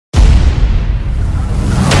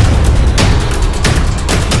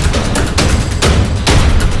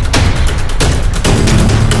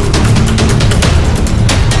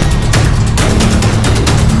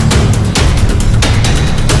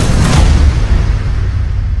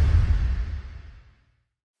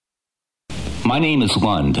My name is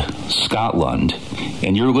Lund, Scott Lund,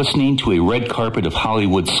 and you're listening to a Red Carpet of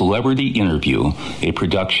Hollywood Celebrity Interview, a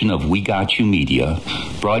production of We Got You Media,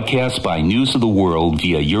 broadcast by News of the World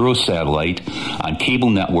via Eurosatellite on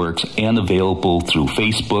cable networks and available through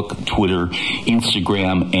Facebook, Twitter,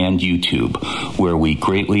 Instagram, and YouTube, where we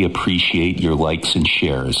greatly appreciate your likes and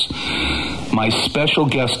shares. My special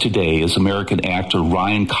guest today is American actor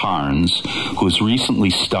Ryan Carnes, who has recently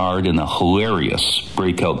starred in a hilarious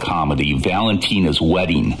breakout comedy, Valentina's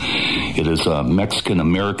Wedding. It is a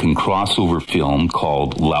Mexican-American crossover film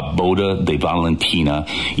called La Boda de Valentina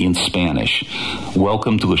in Spanish.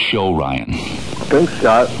 Welcome to the show, Ryan. Thanks,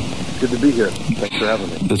 Scott. Good to be here. Thanks for having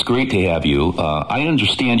me. It's great to have you. I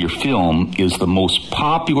understand your film is the most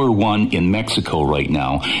popular one in Mexico right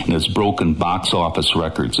now and has broken box office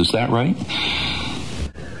records. Is that right?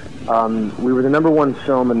 We were the #1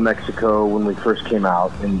 film in Mexico when we first came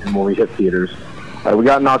out and when we hit theaters. We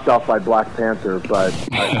got knocked off by Black Panther, but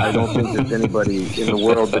I don't think there's anybody in the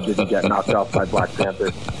world that didn't get knocked off by Black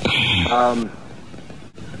Panther.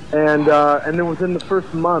 And then within the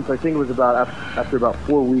first month, I think it was after about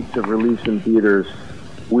 4 weeks of release in theaters,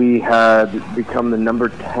 we had become the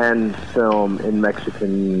 #10 film in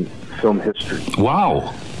Mexican film history.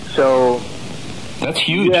 Wow! So that's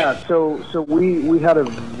huge. Yeah. So we had a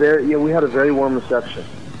very warm reception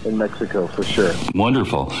in Mexico for sure.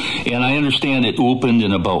 Wonderful. And I understand it opened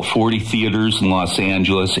in about 40 theaters in Los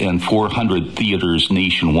Angeles and 400 theaters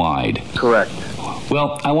nationwide. Correct.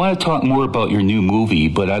 Well, I want to talk more about your new movie,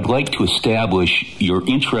 but I'd like to establish your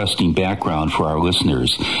interesting background for our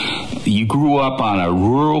listeners. You grew up on a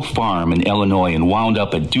rural farm in Illinois and wound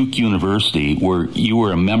up at Duke University, where you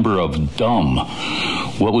were a member of DUM.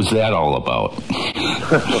 What was that all about?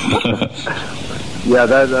 Yeah,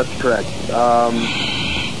 that's correct.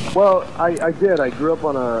 Well, I did. I grew up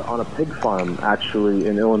on a pig farm, actually,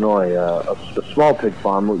 in Illinois, a small pig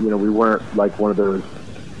farm. You know, we weren't like one of those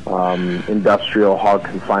industrial hog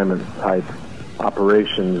confinement type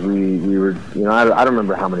operations. We were, you know, I don't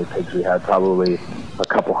remember how many pigs we had, probably a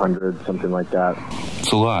couple hundred, something like that.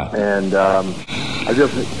 It's a lot. And I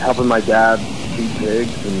just helping my dad feed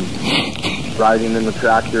pigs and riding in the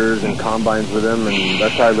tractors and combines with him, and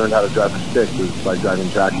that's how I learned how to drive a stick, was by driving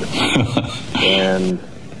tractors. And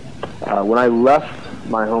when I left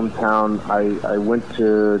my hometown, I went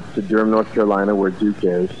to Durham, North Carolina, where Duke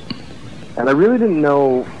is. And I really didn't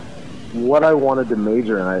know what I wanted to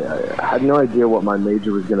major in. I had no idea what my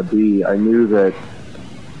major was going to be. I knew that,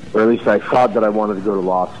 or at least I thought that I wanted to go to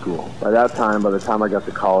law school. By that time, by the time I got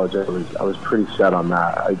to college, I was pretty set on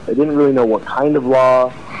that. I didn't really know what kind of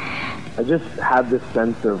law. I just had this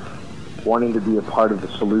sense of wanting to be a part of the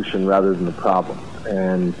solution rather than the problem.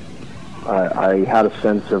 And I had a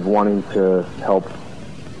sense of wanting to help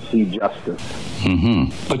see justice. Mm-hmm.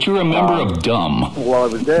 But you're a member of DUM. While I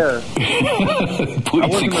was there,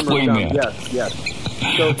 please explain that. Yes.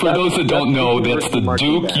 So for those that don't know, that's the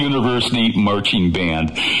Duke University Marching Band,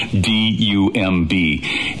 DUMB.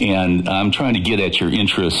 And I'm trying to get at your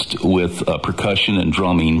interest with percussion and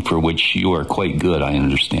drumming, for which you are quite good, I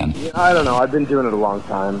understand. I don't know. I've been doing it a long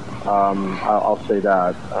time. I'll say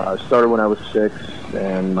that. I started when I was 6,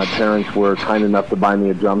 and my parents were kind enough to buy me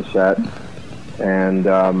a drum set. And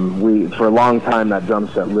for a long time, that drum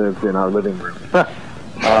set lived in our living room.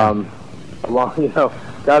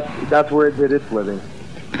 That's where it did its living.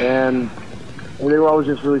 And they were always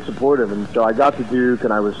just really supportive. And so I got to Duke,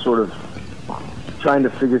 and I was sort of trying to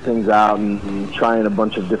figure things out and trying a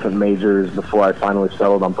bunch of different majors before I finally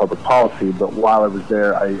settled on public policy. But while I was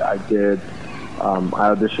there, I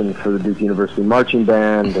auditioned for the Duke University Marching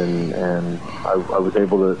Band, and I was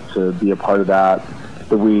able to be a part of that.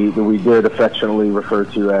 That we did affectionately refer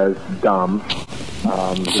to as DUM,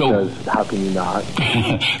 because how can you not?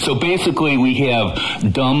 So basically we have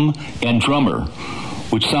DUM and Drummer,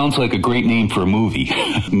 which sounds like a great name for a movie.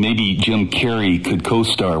 Maybe Jim Carrey could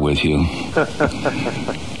co-star with you.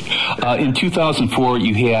 In 2004,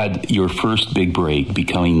 you had your first big break,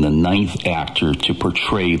 becoming the 9th actor to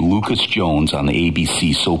portray Lucas Jones on the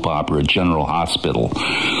ABC soap opera General Hospital.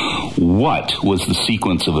 What was the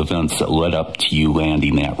sequence of events that led up to you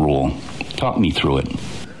landing that role? Talk me through it.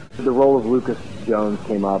 The role of Lucas Jones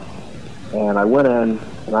came up, and I went in,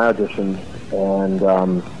 and I auditioned, and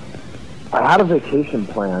I had a vacation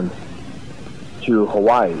planned to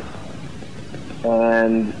Hawaii.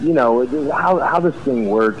 And, you know, how this thing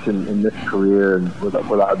works in this career and with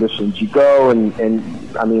auditions, you go and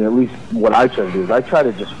I mean, at least what I try to do is I try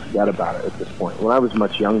to just forget about it at this point. When I was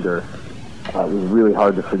much younger, it was really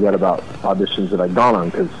hard to forget about auditions that I'd gone on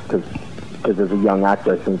because as a young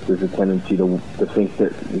actor, I think there's a tendency to think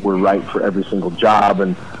that we're right for every single job,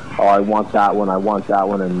 and oh, I want that one,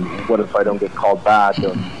 and what if I don't get called back?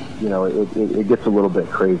 And, you know, it gets a little bit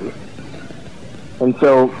crazy. And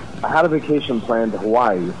so I had a vacation planned to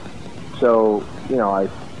Hawaii. So, you know, I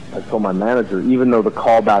told my manager, even though the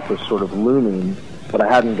callback was sort of looming, but I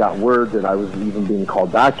hadn't got word that I was even being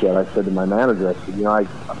called back yet, I said to my manager, I said, you know,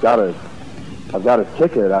 I've got a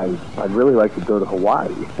ticket. I'd really like to go to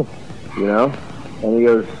Hawaii, you know? And he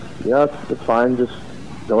goes, yeah, it's fine. Just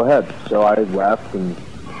go ahead. So I left, and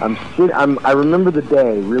I remember the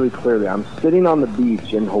day really clearly. I'm sitting on the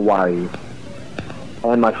beach in Hawaii,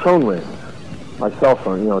 and my phone rings. My cell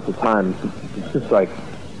phone, you know, at the time, it's just like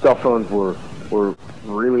cell phones were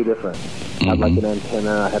really different. I had like an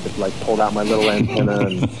antenna. I had to like pull out my little antenna.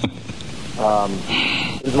 And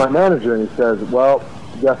it was my manager, and he says, well,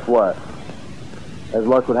 guess what? As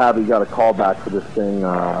luck would have it, you got a call back for this thing,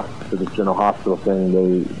 for this general hospital thing.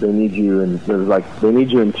 They need you, and there's like they need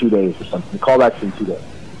you in 2 days or something. The callback's in 2 days.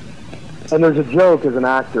 And there's a joke as an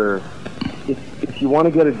actor: if you want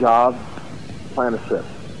to get a job, plan a trip.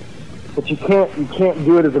 But you can't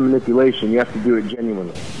do it as a manipulation. You have to do it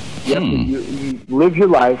genuinely. You have to you live your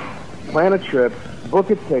life, plan a trip, book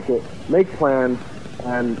a ticket, make plans,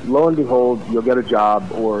 and lo and behold, you'll get a job,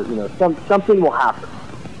 or you know something will happen.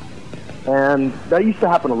 And that used to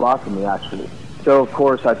happen a lot to me, actually. So of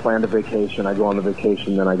course I planned a vacation. I go on the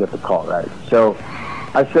vacation, then I get the call, right? So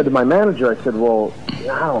I said to my manager, I said, well,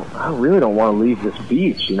 I really don't want to leave this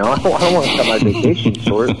beach. You know, I don't want to cut my vacation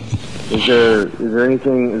short. Is there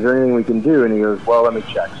anything we can do? And he goes, well, let me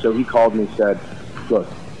check. So he called me and said, look,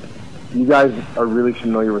 you guys are really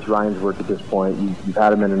familiar with Ryan's work at this point. You've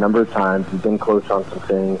had him in a number of times. You've been close on some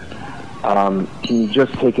things. Can you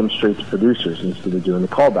just take him straight to producers instead of doing the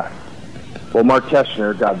callback? Well, Mark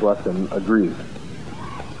Teschner, God bless him, agreed.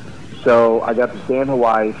 So I got to stay in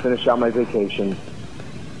Hawaii, finish out my vacation,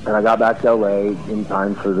 and I got back to LA in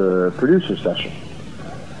time for the producer session.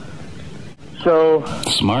 So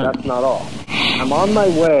smart. That's not all. I'm on my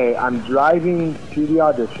way. I'm driving to the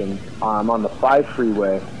audition. I'm on the 5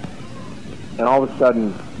 freeway, and all of a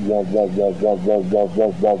sudden, whoa, whoa, whoa, whoa, whoa, whoa,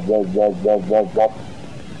 whoa, whoa, whoa, whoa, whoa, whoa, whoa,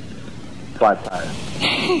 flat tire.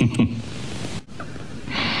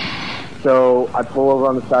 So I pull over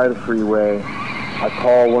on the side of the freeway. I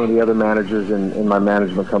call one of the other managers in my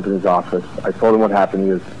management company's office. I told him what happened. He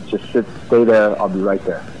goes, just stay there. I'll be right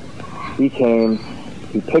there. He came.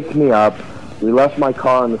 He picked me up. We left my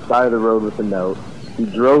car on the side of the road with a note. He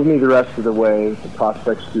drove me the rest of the way to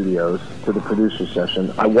Prospect Studios, to the producer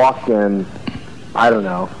session. I walked in, I don't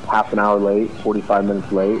know, half an hour late, 45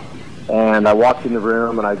 minutes late. And I walked in the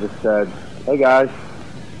room and I just said, hey guys,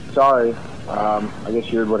 sorry. I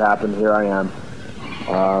guess you heard what happened. Here I am.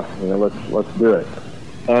 You know, let's do it.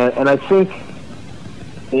 And I think,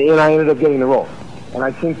 and I ended up getting the role. And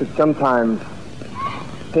I think that sometimes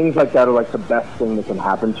things like that are like the best thing that can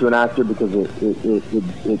happen to an actor, because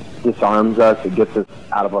it disarms us. It gets us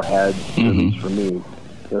out of our heads. At least for me, you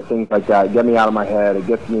know, things like that get me out of my head. It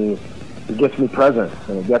gets me present,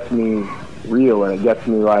 and it gets me real, and it gets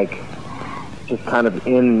me like just kind of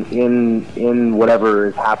in whatever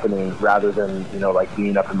is happening, rather than, you know, like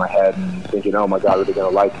being up in my head and thinking, oh my God, are they going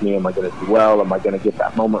to like me? Am I going to do well? Am I going to get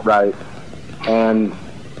that moment right? And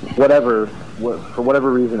for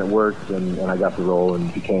whatever reason it worked, and I got the role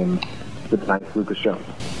and became the ninth Lucas Jones.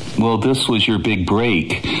 Well, this was your big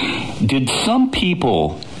break. Did some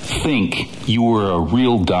people think you were a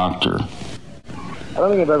real doctor? I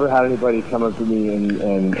don't think I've ever had anybody come up to me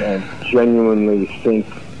and genuinely think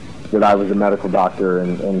that I was a medical doctor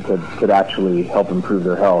and could actually help improve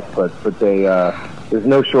their health. But they there's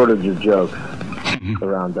no shortage of jokes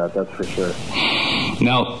around that's for sure.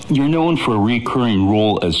 Now, you're known for a recurring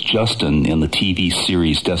role as Justin in the TV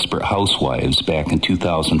series Desperate Housewives back in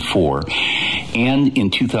 2004. And in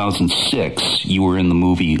 2006, you were in the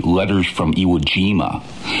movie Letters from Iwo Jima.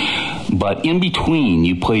 But in between,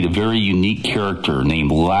 you played a very unique character named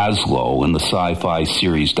Laszlo in the sci-fi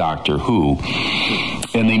series Doctor Who.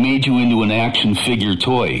 And they made you into an action figure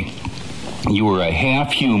toy. You were a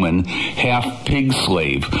half-human, half-pig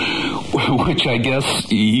slave, which I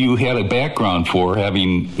guess you had a background for,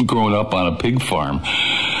 having grown up on a pig farm.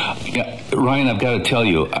 Ryan, I've got to tell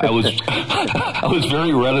you, I was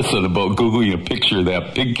very reticent about Googling a picture of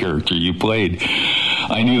that pig character you played.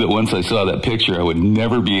 I knew that once I saw that picture, I would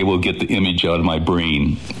never be able to get the image out of my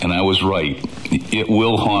brain. And I was right. It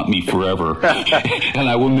will haunt me forever. And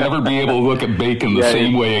I will never be able to look at bacon the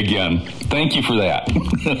same way again. Thank you for that.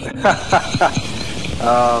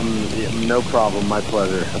 No problem. My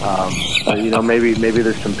pleasure. You know, maybe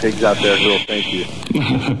there's some pigs out there who will thank you.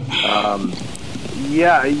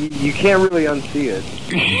 Yeah, you can't really unsee it.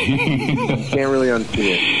 You can't really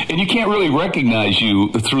unsee it. And you can't really recognize you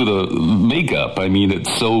through the makeup. I mean,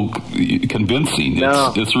 it's so convincing.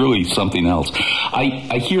 No. It's really something else.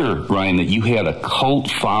 I hear, Ryan, that you had a cult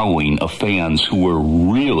following of fans who were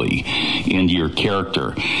really into your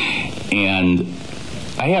character. And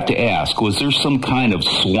I have to ask, was there some kind of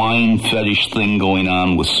swine fetish thing going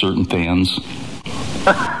on with certain fans?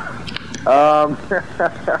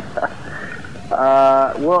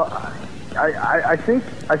 Well, I think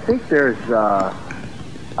there's a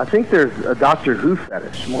Doctor Who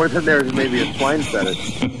fetish more than there's maybe a swine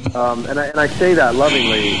fetish, and I say that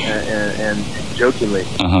lovingly and jokingly,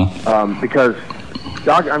 because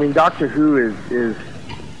Doctor Who is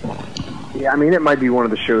yeah, I mean, it might be one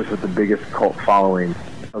of the shows with the biggest cult following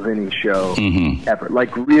of any show ever,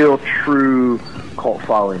 like real true cult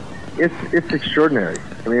following. It's extraordinary.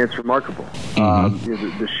 I mean, it's remarkable.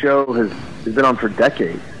 The show has been on for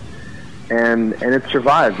decades, and it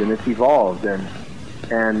survived and it's evolved. And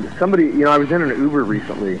somebody, I was in an Uber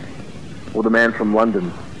recently with a man from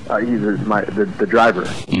London. He's the driver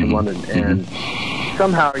from London, and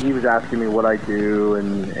somehow he was asking me what I do,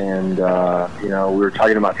 and we were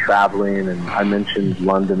talking about traveling, and I mentioned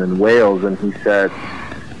London and Wales, and he said,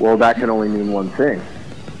 "Well, that can only mean one thing.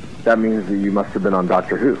 That means that you must have been on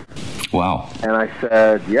Doctor Who." Wow. And I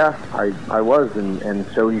said, yeah, I was. And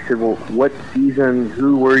so he said, well, what season,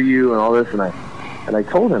 who were you, and all this. And I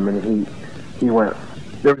told him, and he went,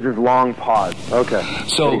 there was this long pause. Okay.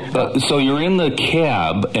 So you're in the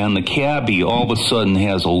cab, and the cabbie all of a sudden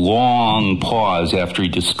has a long pause after he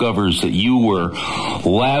discovers that you were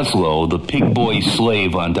Laszlo, the pig boy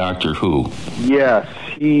slave on Doctor Who. Yes.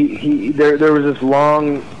 There was this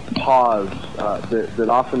long pause that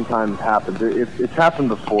oftentimes happens. It's happened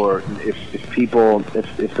before. If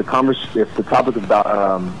the topic of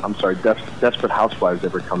Desperate Housewives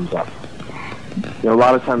ever comes up, a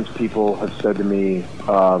lot of times people have said to me,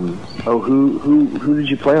 "Oh, who did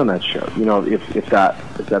you play on that show?" If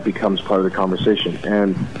that becomes part of the conversation,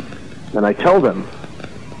 and I tell them,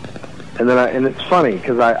 and it's funny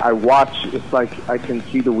because I watch. It's like I can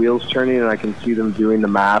see the wheels turning, and I can see them doing the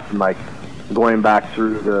math, and like going back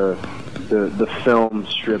through the film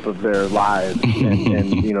strip of their lives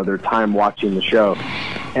and their time watching the show.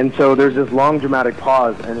 And so there's this long dramatic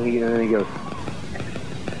pause, and then he goes,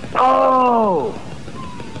 oh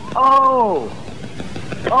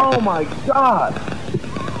my God,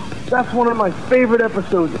 that's one of my favorite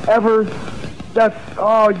episodes ever. That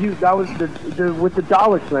was with the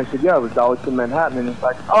Daleks. And I said, yeah, it was Daleks in Manhattan. And it's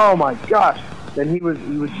like, oh my gosh. And he was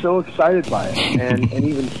so excited by it, and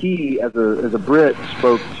even he, as a Brit,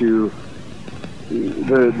 spoke to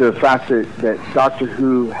the fact that Doctor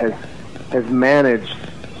Who has managed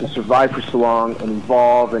to survive for so long and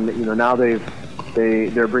evolve, and now they're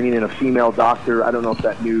bringing in a female doctor. I don't know if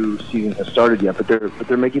that new season has started yet, but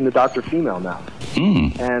they're making the Doctor female now.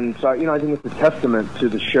 And so I think it's a testament to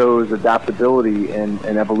the show's adaptability and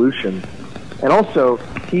evolution. And also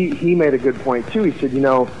he made a good point too. He said,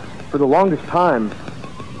 for the longest time,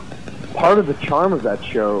 part of the charm of that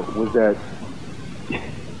show was that,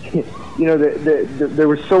 there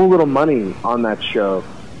was so little money on that show.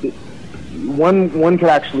 One could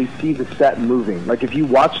actually see the set moving. Like if you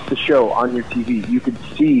watched the show on your TV, you could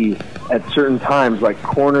see at certain times, like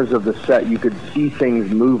corners of the set, you could see things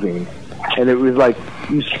moving, and it was like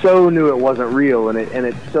you so knew it wasn't real, and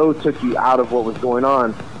it so took you out of what was going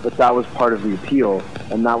on. But that was part of the appeal,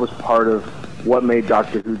 and that was part of what made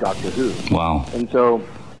Doctor Who Doctor Who. Wow. And so,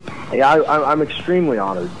 yeah, I'm extremely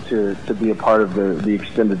honored to be a part of the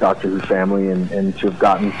extended Doctor Who family, and to have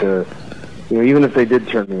gotten to, even if they did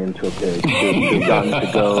turn me into a pig, to have gotten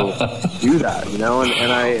to go do that,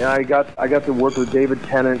 and I got to work with David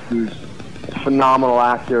Tennant, who's a phenomenal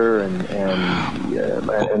actor and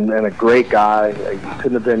a great guy. He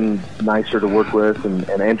couldn't have been nicer to work with,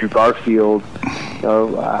 and Andrew Garfield.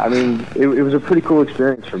 I mean, it was a pretty cool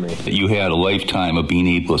experience for me. You had a lifetime of being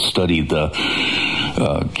able to study the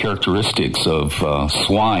characteristics of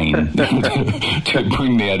swine to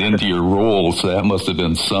bring that into your role, so that must have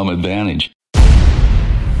been some advantage.